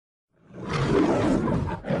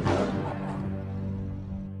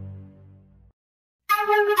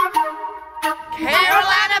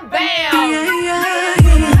Carolina bound.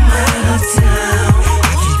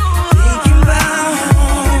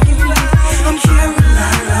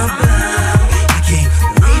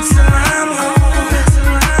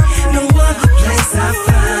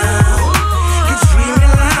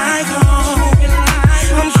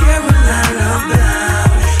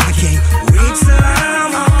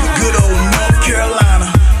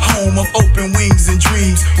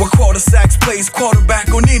 Sacks plays quarterback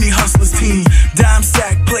on any hustler's team. Dime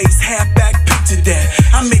sack plays halfback, picture that.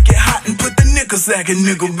 I make it hot and put the nickel sack and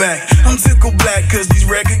nickel back. I'm tickle black cause these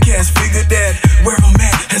record cats figured that where I'm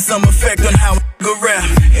at has some effect on how I rap.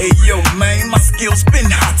 Hey yo man, my skills been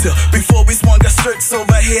hotter. Before we swung our shirts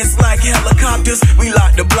over heads like helicopters, we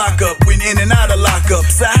locked the block up, went in and out of lockup.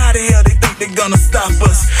 So how the hell they think they gonna stop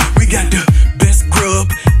us? We got the best grub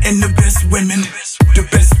and the best women, the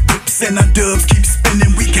best whips and our dubs keep spinning.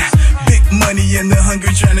 We got big money and the hungry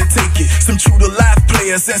trying to take it. Some true to life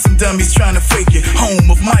players and some dummies trying to fake it. Home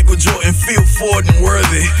of Michael Jordan, Phil Ford and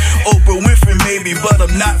Worthy. Oprah Winfrey maybe, but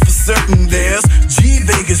I'm not for certain. There's G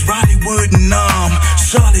Vegas, Roddywood and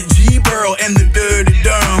Charlotte, G Burrow and the Dirty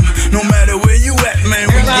Durham. No matter where you at, man,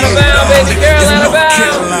 we Carolina bound, baby, Carolina bound.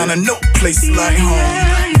 Carolina, no place like home.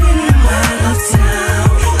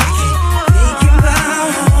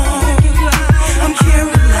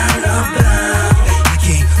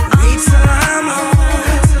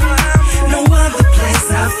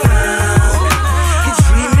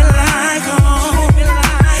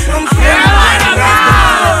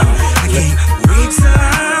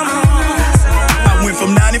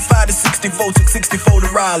 Took 64 to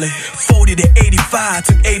Raleigh, 40 to 85,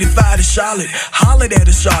 took 85 to Charlotte. Hollered at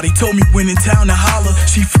a shawty, told me when in town to holler.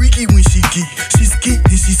 She freaky when she geek, she skeet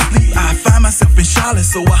and she sleep. I find myself in Charlotte,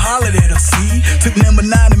 so I hollered at her, see. Took number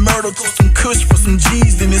 9 in Myrtle, took some kush for some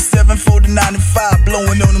G's. Then it's 7-4 to 95,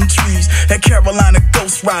 blowing on them trees. That Carolina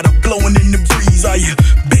Ghost Rider, blowing in the breeze. Are you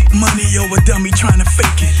big money or a dummy trying to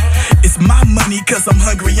fake it? It's my money cause I'm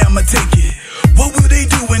hungry, I'ma take it. What will they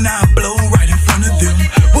do when I blow right in front of them?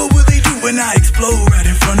 What will they do when I explode right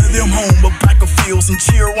in front of them? Home of Blacker Fields and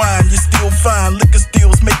cheer wine, you still fine. Liquor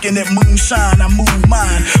steals making that moonshine. I move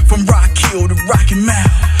mine from Rock Hill to Rocky Mount,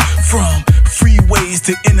 from freeways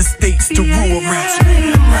to interstates to rural routes.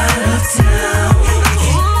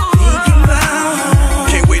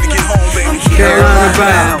 Can't wait to get home, baby. Carolina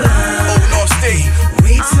bound. Old North State,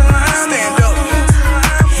 stand up.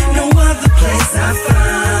 No other place I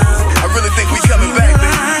found. I really think we coming back, baby.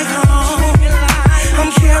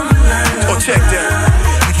 Oh, check that.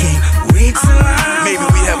 Maybe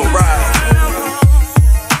we have a ride.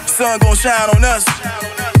 Sun gon' shine on us.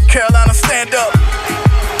 Carolina, stand up.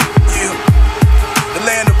 Yeah. The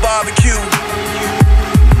land of barbecue.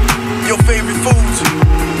 Your favorite foods.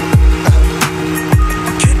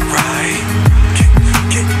 Get right. Get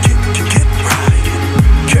right.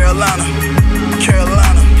 Carolina,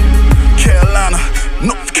 Carolina, Carolina,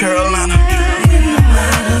 North Carolina.